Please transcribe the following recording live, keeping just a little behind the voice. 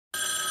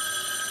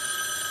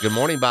Good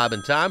morning, Bob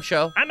and Tom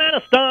Show. I met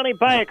a Donnie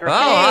Baker. Oh,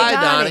 hi,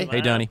 Donnie. Hey,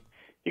 Donnie.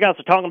 You guys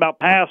are talking about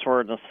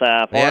passwords and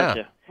stuff, aren't Yeah.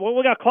 you? Well,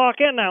 we got to clock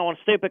in now on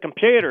stupid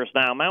computers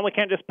now, man. We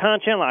can't just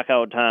punch in like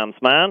old times,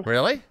 man.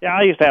 Really? Yeah,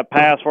 I used to have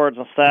passwords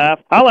and stuff.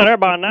 I let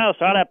everybody know,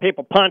 so I'd have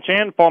people punch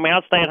in for me.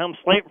 I'd stay at home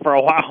sleeping for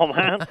a while,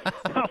 man.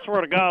 I swear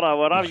to God I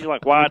would. I'd use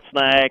like White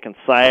Snake and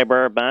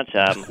Saber, a bunch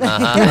of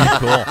them.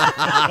 Cool.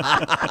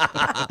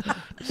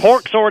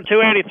 Pork Sword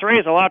 283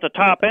 is a lot to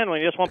top in when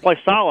you just want to play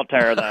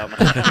solitaire, though,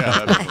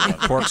 man.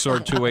 Pork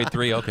Sword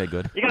 283. Okay,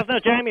 good. You guys know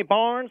Jamie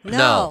Barnes?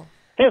 No.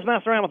 He was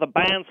messing around with a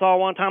bandsaw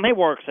one time. He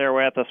works there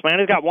with us, man.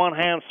 He's got one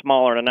hand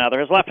smaller than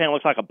another. His left hand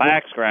looks like a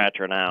back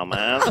scratcher now,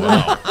 man.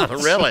 Wow.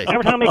 Really?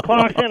 Every time he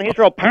clocks in, he's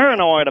real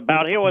paranoid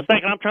about it. He always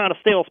thinking I'm trying to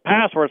steal his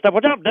password stuff,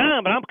 which I've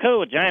done, but I'm cool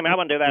with Jamie. I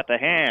wouldn't do that to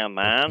him,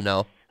 man.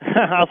 No.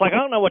 I was like, I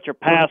don't know what your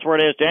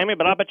password is, Jamie,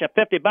 but I bet you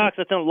 $50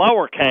 it's in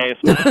lowercase,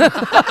 man.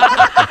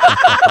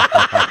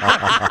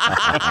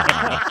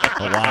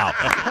 Wow.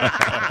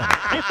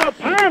 He's so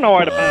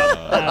paranoid about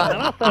stuff,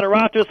 and I said it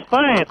right to his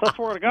face. I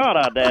swear to God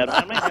I did.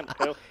 I mean, him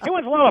too. He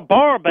wins a lot of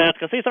bar bets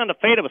because he's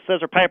undefeated with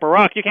scissor, paper,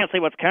 rock. You can't see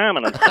what's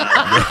coming and stuff.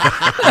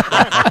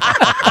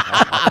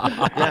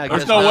 Yeah,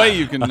 There's no way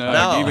you can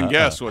even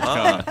guess what's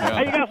coming.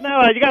 Hey,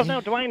 Yeah. you guys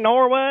know Dwayne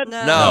Norwood?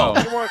 No.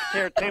 He works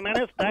here too, man.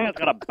 His dad's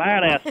got a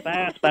badass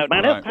fast boat.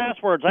 Man, Right. his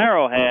password's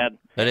Arrowhead.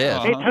 It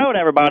is. He told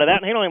everybody that,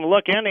 and he don't even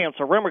look Indian,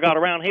 so rumor got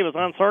around he was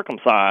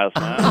uncircumcised,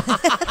 man.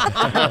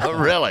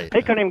 Really?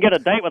 He couldn't even get a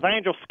date with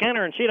Angel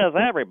Skinner, and she does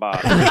everybody.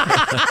 I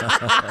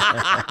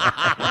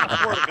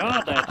swear to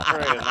God that's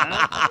true,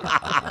 man.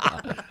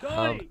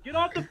 Donnie, get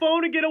off the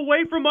phone and get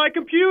away from my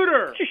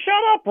computer. Just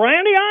shut up,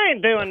 Randy. I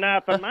ain't doing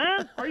nothing,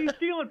 man. Are you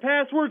stealing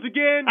passwords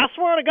again? I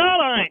swear to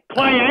God I ain't.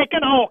 Clay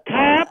Aiken, all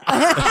caps.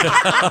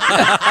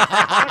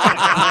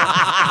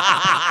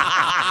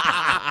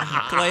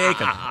 Clay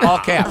Aiken. All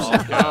caps.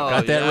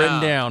 Got that yeah.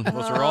 written down.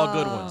 Those are all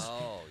good ones.